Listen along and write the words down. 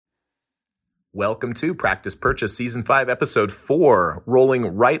Welcome to Practice Purchase Season 5, Episode 4, rolling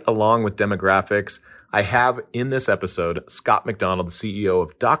right along with demographics. I have in this episode Scott McDonald, the CEO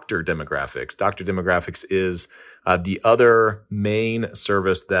of Dr. Demographics. Dr. Demographics is the other main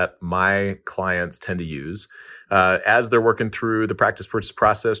service that my clients tend to use as they're working through the practice purchase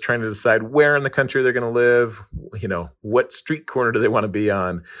process, trying to decide where in the country they're going to live, what street corner do they want to be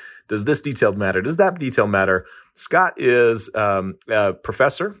on? Does this detail matter? Does that detail matter? Scott is a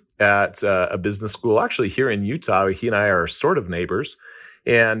professor at a business school, actually here in Utah. He and I are sort of neighbors,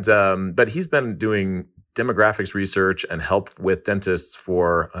 but he's been doing demographics research and help with dentists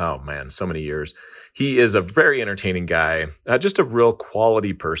for, so many years. He is a very entertaining guy, just a real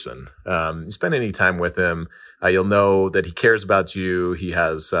quality person. You spend any time with him, you'll know that he cares about you. He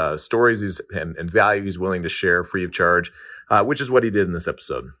has stories and value he's willing to share free of charge, which is what he did in this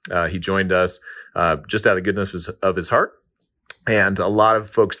episode. He joined us just out of the goodness of his heart. And a lot of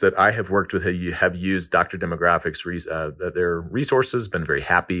folks that I have worked with have used Dr. Demographics, their resources, been very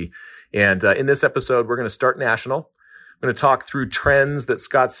happy. And in this episode, we're going to start national. I'm going to talk through trends that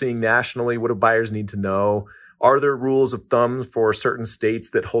Scott's seeing nationally. What do buyers need to know? Are there rules of thumb for certain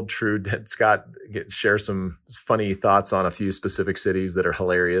states that hold true? Scott share some funny thoughts on a few specific cities that are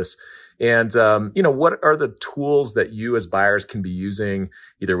hilarious. And, what are the tools that you as buyers can be using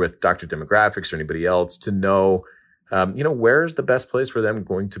either with Dr. Demographics or anybody else to know where's the best place for them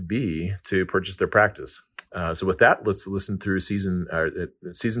going to be to purchase their practice? So with that, let's listen through season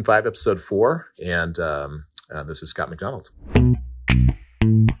 5, episode 4. And this is Scott McDonald.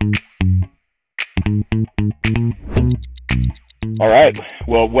 All right.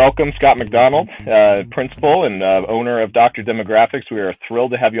 Well, welcome, Scott McDonald, principal and owner of Dr. Demographics. We are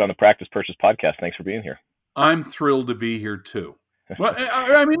thrilled to have you on the Practice Purchase podcast. Thanks for being here. I'm thrilled to be here too. Well,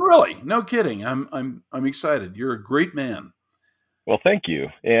 I mean, really, no kidding. I'm excited. You're a great man. Well, thank you.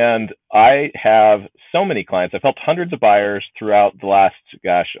 And I have so many clients. I've helped hundreds of buyers throughout the last,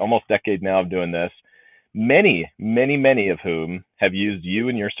 almost decade now of doing this. Many of whom have used you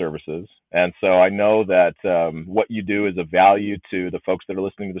and your services. And so I know that what you do is of value to the folks that are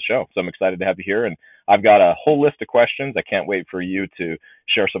listening to the show. So I'm excited to have you here. And I've got a whole list of questions. I can't wait for you to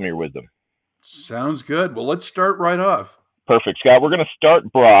share some of your wisdom. Sounds good. Well, let's start right off. Perfect, Scott. We're going to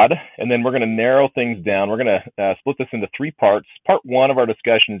start broad, and then we're going to narrow things down. We're going to split this into 3 parts. Part 1 of our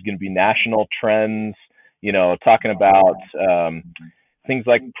discussion is going to be national trends, talking about things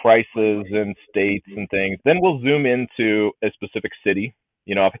like prices and states and things. Then we'll zoom into a specific city.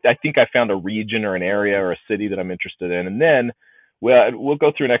 I think I found a region or an area or a city that I'm interested in. And then we'll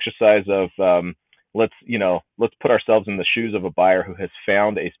go through an exercise of let's put ourselves in the shoes of a buyer who has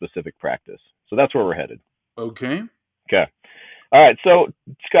found a specific practice. So that's where we're headed. Okay. All right. So,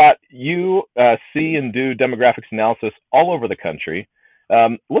 Scott, you see and do demographics analysis all over the country.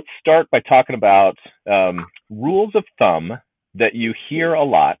 Let's start by talking about rules of thumb that you hear a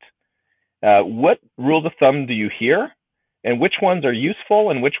lot. What rules of thumb do you hear, and which ones are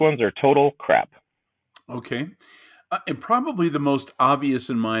useful and which ones are total crap? Okay. And probably the most obvious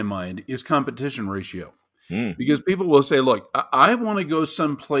in my mind is competition ratio. Because people will say, look, I want to go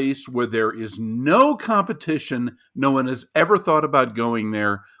someplace where there is no competition. No one has ever thought about going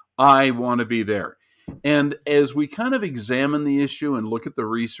there. I want to be there. And as we kind of examine the issue and look at the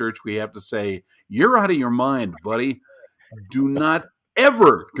research, we have to say, you're out of your mind, buddy. Do not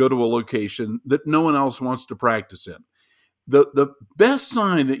ever go to a location that no one else wants to practice in. The best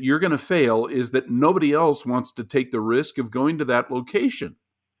sign that you're going to fail is that nobody else wants to take the risk of going to that location.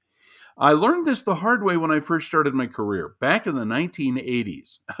 I learned this the hard way when I first started my career, back in the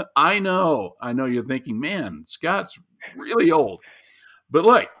 1980s. I know you're thinking, man, Scott's really old. But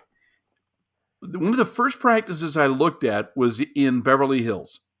look, one of the first practices I looked at was in Beverly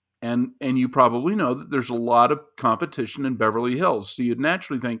Hills. And you probably know that there's a lot of competition in Beverly Hills. So you'd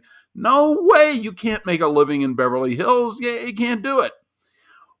naturally think, no way, you can't make a living in Beverly Hills. Yeah, you can't do it.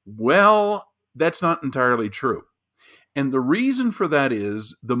 Well, that's not entirely true. And the reason for that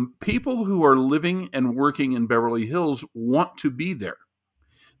is the people who are living and working in Beverly Hills want to be there.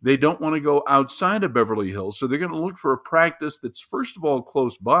 They don't want to go outside of Beverly Hills. So they're going to look for a practice that's, first of all,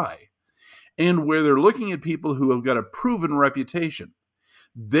 close by, and where they're looking at people who have got a proven reputation.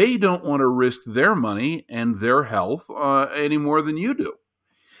 They don't want to risk their money and their health any more than you do.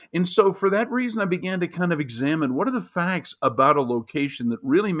 And so for that reason, I began to kind of examine what are the facts about a location that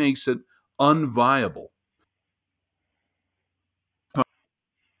really makes it unviable.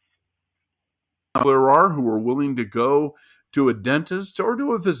 There are who are willing to go to a dentist or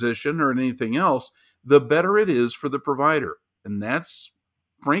to a physician or anything else, the better it is for the provider. And that's,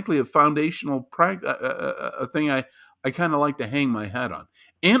 frankly, a foundational thing I kind of like to hang my hat on.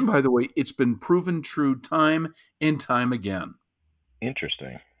 And by the way, it's been proven true time and time again.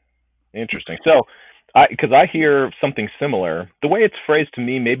 Interesting. So, because I hear something similar, the way it's phrased to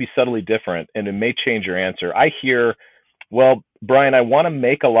me may be subtly different, and it may change your answer. I hear, well, Brian, I want to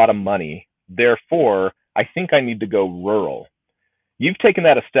make a lot of money, therefore, I think I need to go rural. You've taken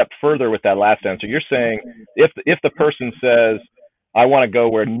that a step further with that last answer. You're saying if the person says, I want to go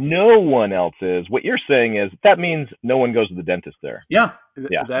where no one else is, what you're saying is that means no one goes to the dentist there. Yeah,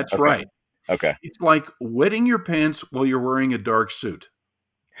 that's okay. right. Okay. It's like wetting your pants while you're wearing a dark suit.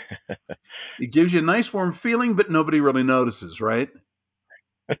 It gives you a nice warm feeling, but nobody really notices, right?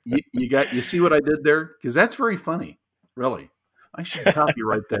 You see what I did there? Because that's very funny, really. I should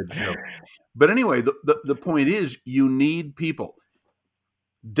copyright that joke. But anyway, the point is you need people.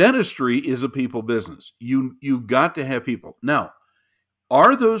 Dentistry is a people business. You've got to have people. Now,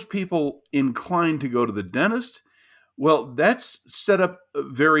 are those people inclined to go to the dentist? Well, that's set up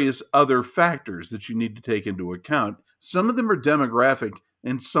various other factors that you need to take into account. Some of them are demographic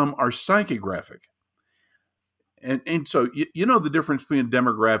and some are psychographic. And so you know the difference between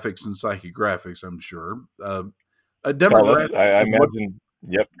demographics and psychographics, I'm sure. A demographic, I imagine.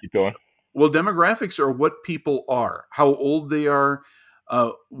 Yep, keep going. Well, demographics are what people are, how old they are,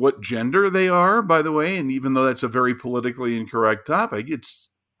 what gender they are, by the way. And even though that's a very politically incorrect topic, it's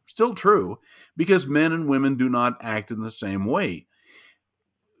still true because men and women do not act in the same way.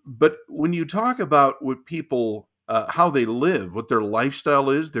 But when you talk about what people, how they live, what their lifestyle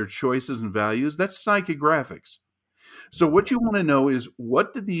is, their choices and values, that's psychographics. So what you want to know is,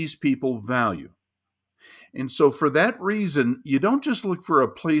 what do these people value? And so for that reason, you don't just look for a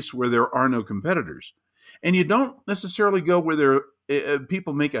place where there are no competitors. And you don't necessarily go where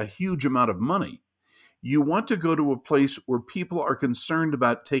people make a huge amount of money. You want to go to a place where people are concerned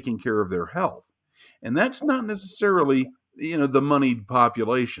about taking care of their health. And that's not necessarily, the moneyed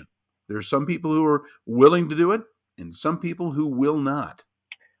population. There are some people who are willing to do it and some people who will not.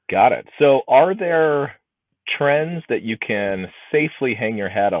 Got it. So are there trends that you can safely hang your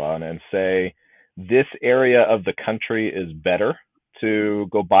hat on and say, this area of the country is better to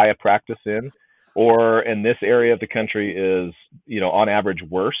go buy a practice in, or in this area of the country is, on average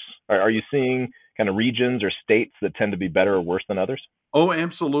worse? Are you seeing kind of regions or states that tend to be better or worse than others? Oh,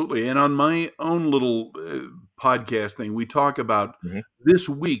 absolutely. And on my own little podcast thing, we talk about this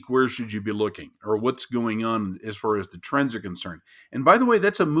week, where should you be looking, or what's going on as far as the trends are concerned. And by the way,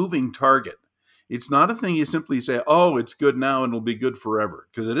 that's a moving target. It's not a thing you simply say, oh, it's good now and it'll be good forever,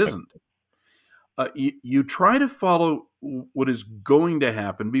 because it isn't. You try to follow what is going to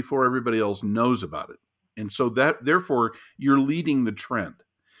happen before everybody else knows about it. And so therefore, you're leading the trend.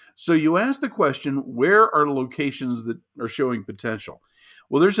 So you ask the question, where are locations that are showing potential?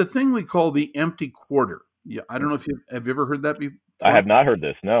 Well, there's a thing we call the empty quarter. Yeah, I don't know if have you ever heard that before? I have not heard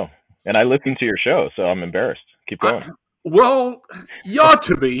this, no. And I listen to your show, so I'm embarrassed. Keep going. Well, you ought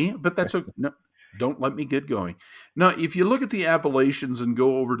to be, but that's okay. No, don't let me get going. Now, if you look at the Appalachians and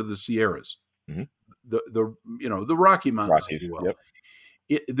go over to the Sierras, the Rocky Mountains, if you will,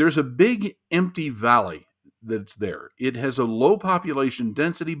 there's a big empty valley that's there. It has a low population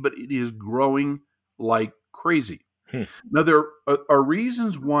density, but it is growing like crazy. Now, there are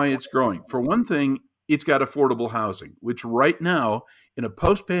reasons why it's growing. For one thing, it's got affordable housing, which right now, in a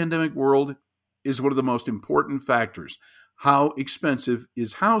post-pandemic world, is one of the most important factors. How expensive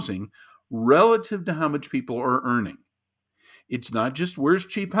is housing relative to how much people are earning? It's not just where's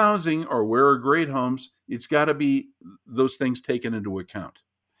cheap housing or where are great homes. It's got to be those things taken into account.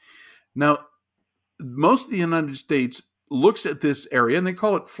 Now, most of the United States looks at this area and they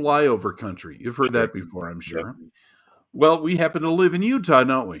call it flyover country. You've heard that before, I'm sure. Yep. Well, we happen to live in Utah,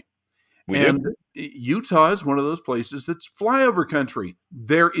 don't we? And Utah is one of those places that's flyover country.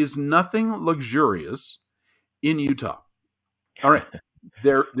 There is nothing luxurious in Utah. All right.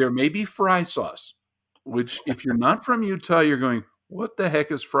 There may be fry sauce, which if you're not from Utah, you're going, what the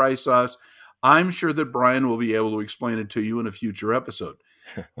heck is fry sauce? I'm sure that Brian will be able to explain it to you in a future episode.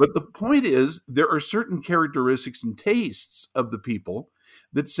 But the point is, there are certain characteristics and tastes of the people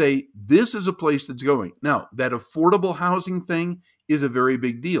that say this is a place that's going. Now, that affordable housing thing is a very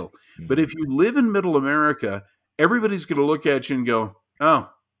big deal. But if you live in middle America, everybody's going to look at you and go, oh,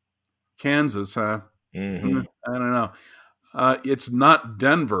 Kansas, huh? I don't know. It's not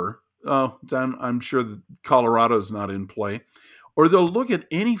Denver. Oh, I'm sure that Colorado's not in play. Or they'll look at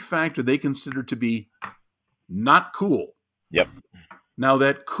any factor they consider to be not cool. Yep. Now,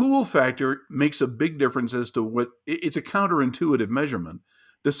 that cool factor makes a big difference as to what – it's a counterintuitive measurement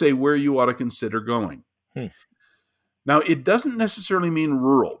to say where you ought to consider going. Now, it doesn't necessarily mean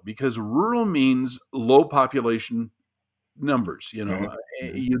rural, because rural means low population numbers.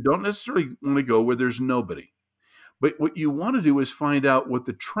 Mm-hmm. You don't necessarily want to go where there's nobody. But what you want to do is find out what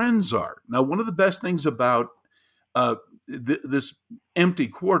the trends are. Now, one of the best things about this empty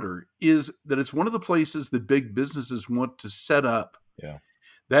quarter is that it's one of the places that big businesses want to set up. Yeah.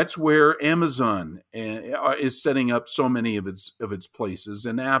 That's where Amazon is setting up so many of its places,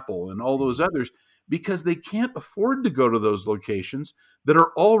 and Apple and all those others, because they can't afford to go to those locations that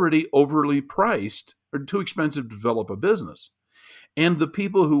are already overly priced or too expensive to develop a business. And the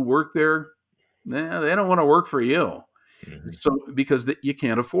people who work there, they don't want to work for you. Mm-hmm. So because you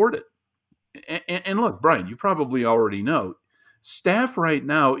can't afford it. And look, Brian, you probably already know, staff right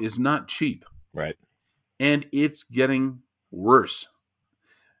now is not cheap. Right. And it's getting worse.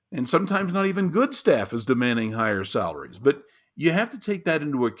 And sometimes not even good staff is demanding higher salaries. But you have to take that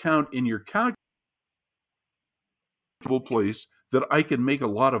into account in your calculable place that I can make a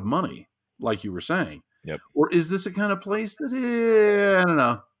lot of money, like you were saying. Yep. Or is this a kind of place that, I don't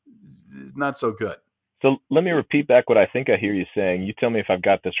know, not so good? So let me repeat back what I think I hear you saying. You tell me if I've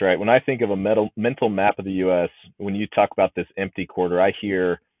got this right. When I think of a mental map of the U.S., when you talk about this empty quarter, I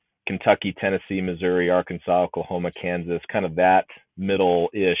hear Kentucky, Tennessee, Missouri, Arkansas, Oklahoma, Kansas, kind of that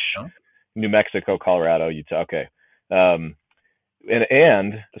middle-ish, New Mexico, Colorado, Utah. Okay.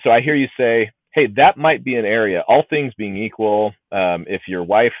 And so I hear you say, hey, that might be an area, all things being equal, if your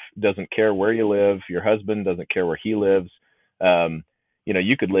wife doesn't care where you live, your husband doesn't care where he lives,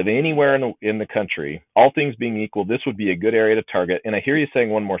 you could live anywhere in the country, all things being equal, this would be a good area to target. And I hear you saying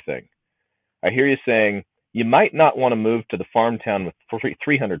one more thing. I hear you saying you might not want to move to the farm town with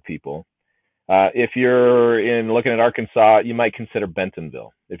 300 people. If you're looking at Arkansas, you might consider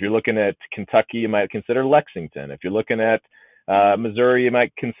Bentonville. If you're looking at Kentucky, you might consider Lexington. If you're looking at Missouri, you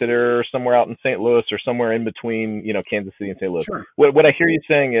might consider somewhere out in St. Louis or somewhere in between, Kansas City and St. Louis. Sure. What I hear you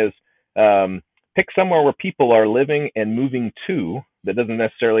saying is pick somewhere where people are living and moving to that doesn't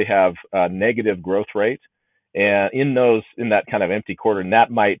necessarily have a negative growth rate, and in that kind of empty quarter, and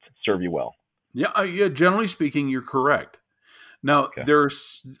that might serve you well. Yeah. Generally speaking, you're correct. Now,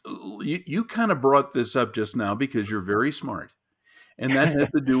 you kind of brought this up just now because you're very smart, and that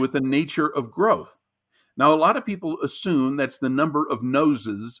has to do with the nature of growth. Now, a lot of people assume that's the number of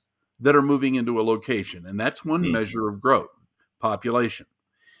noses that are moving into a location, and that's one measure of growth, population.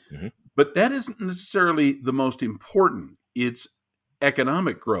 Mm-hmm. But that isn't necessarily the most important. It's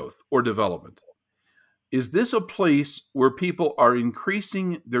economic growth or development. Is this a place where people are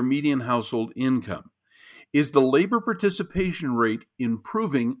increasing their median household income? Is the labor participation rate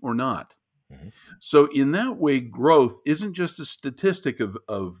improving or not? Mm-hmm. So in that way, growth isn't just a statistic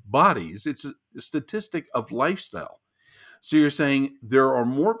of bodies, it's a statistic of lifestyle. So you're saying there are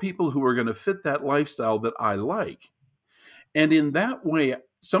more people who are going to fit that lifestyle that I like. And in that way,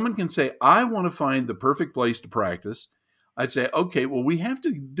 someone can say, I want to find the perfect place to practice. I'd say, okay, well, we have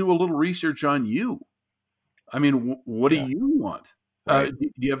to do a little research on you. I mean, what do you want? Right. Do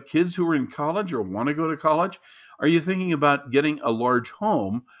you have kids who are in college or want to go to college? Are you thinking about getting a large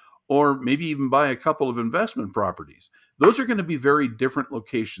home or maybe even buy a couple of investment properties? Those are going to be very different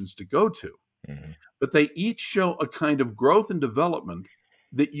locations to go to. Mm-hmm. But they each show a kind of growth and development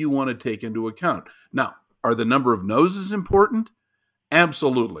that you want to take into account. Now, are the number of noses important?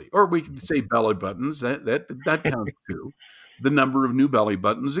 Absolutely. Or we could say belly buttons. That counts too. The number of new belly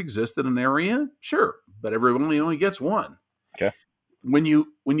buttons exist in an area? Sure. But everyone only gets one. Okay. When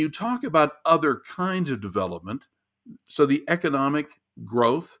you talk about other kinds of development, so the economic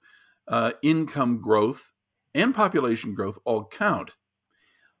growth, income growth, and population growth all count.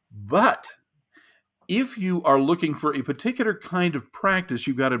 But if you are looking for a particular kind of practice,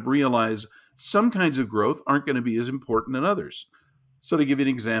 you've got to realize some kinds of growth aren't going to be as important as others. So to give you an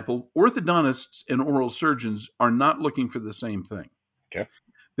example, orthodontists and oral surgeons are not looking for the same thing. Okay.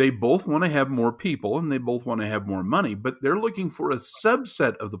 They both want to have more people and they both want to have more money, but they're looking for a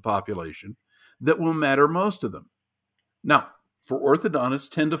subset of the population that will matter most to them. Now, for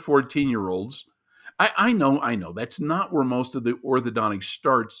orthodontists, 10 to 14-year-olds, I know that's not where most of the orthodontic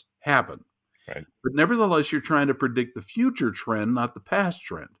starts happen. Right. But nevertheless, you're trying to predict the future trend, not the past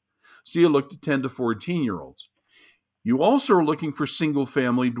trend. So you look to 10 to 14-year-olds. You also are looking for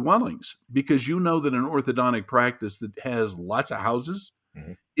single-family dwellings because you know that an orthodontic practice that has lots of houses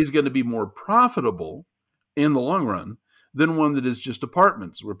is going to be more profitable in the long run than one that is just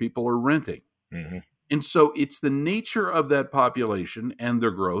apartments where people are renting. Mm-hmm. And so it's the nature of that population and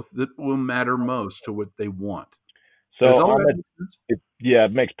their growth that will matter most to what they want. So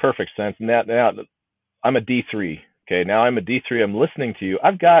it makes perfect sense. Now I'm a D3. Okay, now I'm a D3. I'm listening to you.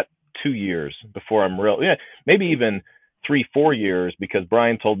 I've got 2 years before I'm maybe even 3-4 years because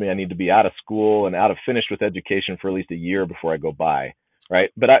Brian told me I need to be out of school and out of finished with education for at least a year before I go buy, right?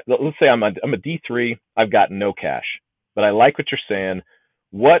 But let's say I'm a D3, I've got no cash, but I like what you're saying.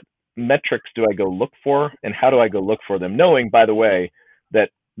 What metrics do I go look for, and how do I go look for them? Knowing, by the way, that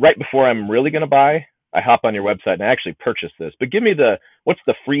right before I'm really going to buy, I hop on your website and I actually purchase this. But give me what's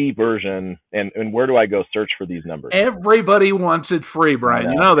the free version, and where do I go search for these numbers? Everybody wants it free,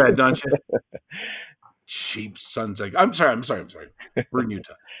 Brian. You know that, don't you? Cheap sons of... I'm sorry. We're in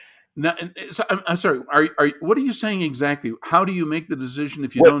Utah. Now, so I'm sorry. What are you saying exactly? How do you make the decision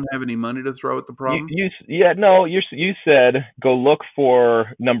if you don't have any money to throw at the problem? You said go look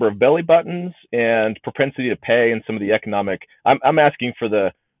for number of belly buttons and propensity to pay and some of the economic. I'm asking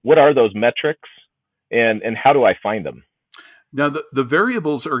for what are those metrics and how do I find them? Now, the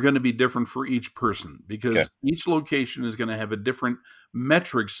variables are going to be different for each person because each location is going to have a different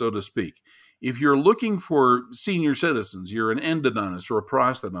metric, so to speak. If you're looking for senior citizens, you're an endodontist or a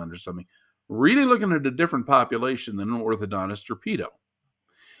prosthodontist or something, really looking at a different population than an orthodontist or pedo.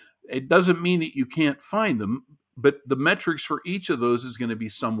 It doesn't mean that you can't find them, but the metrics for each of those is going to be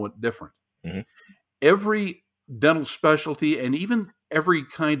somewhat different. Mm-hmm. Every dental specialty and even every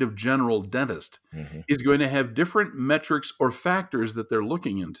kind of general dentist is going to have different metrics or factors that they're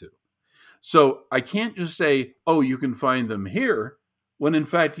looking into. So I can't just say, oh, you can find them here, when in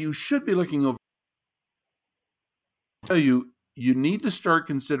fact you should be looking over. You need to start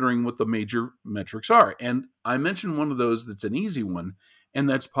considering what the major metrics are. And I mentioned one of those that's an easy one, and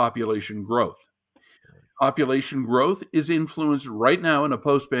that's population growth. Population growth is influenced right now in a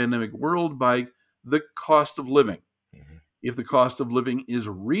post-pandemic world by the cost of living. Mm-hmm. If the cost of living is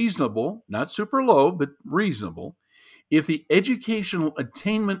reasonable, not super low, but reasonable, if the educational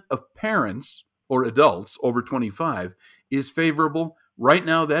attainment of parents or adults over 25 is favorable, right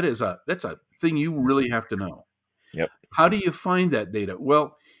now that's a thing you really have to know. Yep. How do you find that data?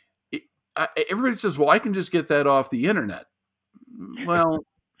 Well, everybody says, well, I can just get that off the internet. Well,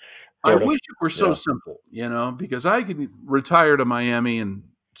 I wish it were so simple, because I could retire to Miami and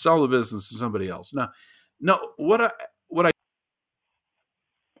sell the business to somebody else. No,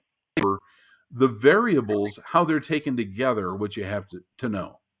 the variables, how they're taken together, what you have to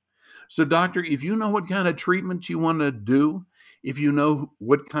know. So, doctor, if you know what kind of treatment you want to do, if you know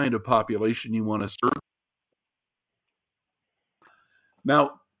what kind of population you want to serve.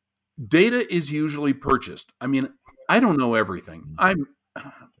 Now, data is usually purchased. I mean, I don't know everything.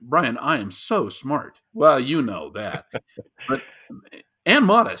 Brian, I am so smart. Well, you know that. And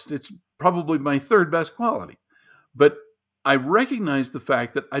modest. It's probably my third best quality. But I recognize the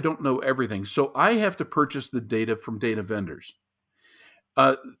fact that I don't know everything. So I have to purchase the data from data vendors.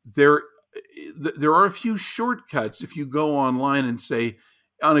 There are a few shortcuts if you go online and say,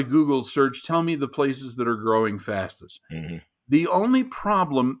 on a Google search, tell me the places that are growing fastest. Mm-hmm. The only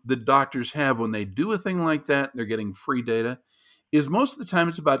problem that doctors have when they do a thing like that, they're getting free data, is most of the time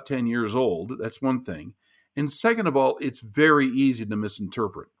it's about 10 years old. That's one thing. And second of all, it's very easy to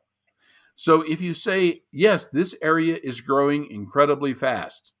misinterpret. So if you say, yes, this area is growing incredibly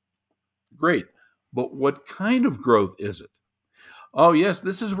fast, great. But what kind of growth is it? Oh, yes,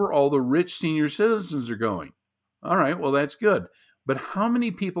 this is where all the rich senior citizens are going. All right, well, that's good. But how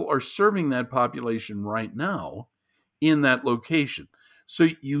many people are serving that population right now in that location? So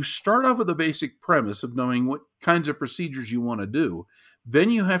you start off with the basic premise of knowing what kinds of procedures you want to do.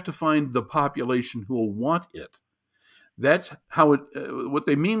 Then you have to find the population who will want it. That's how what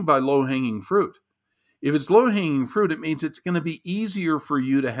they mean by low-hanging fruit. If it's low-hanging fruit, it means it's going to be easier for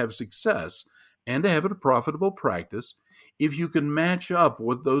you to have success and to have a profitable practice if you can match up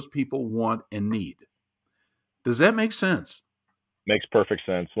what those people want and need. Does that make sense? Makes perfect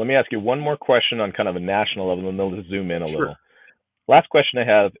sense. Let me ask you one more question on kind of a national level, and then we'll zoom in a Sure. little. Last question I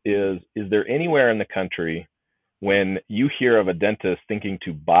have is there anywhere in the country when you hear of a dentist thinking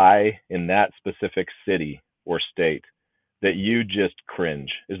to buy in that specific city or state that you just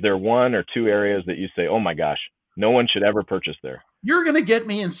cringe? Is there one or two areas that you say, oh my gosh, no one should ever purchase there? You're going to get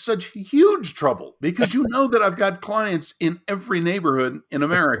me in such huge trouble because you know that I've got clients in every neighborhood in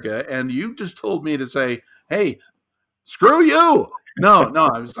America, and you just told me to say, hey, screw you. No,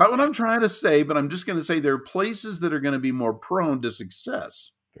 it's not what I'm trying to say, but I'm just going to say there are places that are going to be more prone to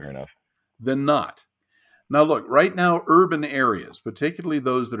success. Fair enough. Than not. Now, look, right now, urban areas, particularly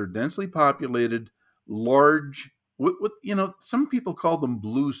those that are densely populated, large, some people call them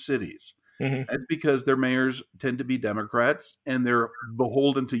blue cities. Mm-hmm. That's because their mayors tend to be Democrats and they're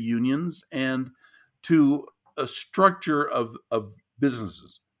beholden to unions and to a structure of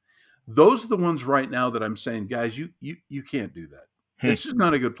businesses. Those are the ones right now that I'm saying, guys, you can't do that. It's just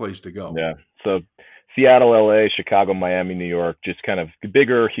not a good place to go. Yeah. So Seattle, LA, Chicago, Miami, New York, just kind of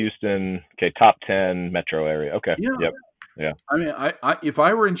bigger. Houston, okay, top 10 metro area. Okay. Yeah. Yep. Yeah. I mean, I if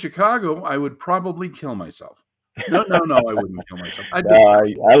I were in Chicago, I would probably kill myself. No, I wouldn't kill myself. I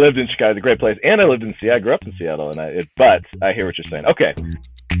lived in Chicago. It's a great place. And I lived in Seattle. I grew up in Seattle. But I hear what you're saying. Okay.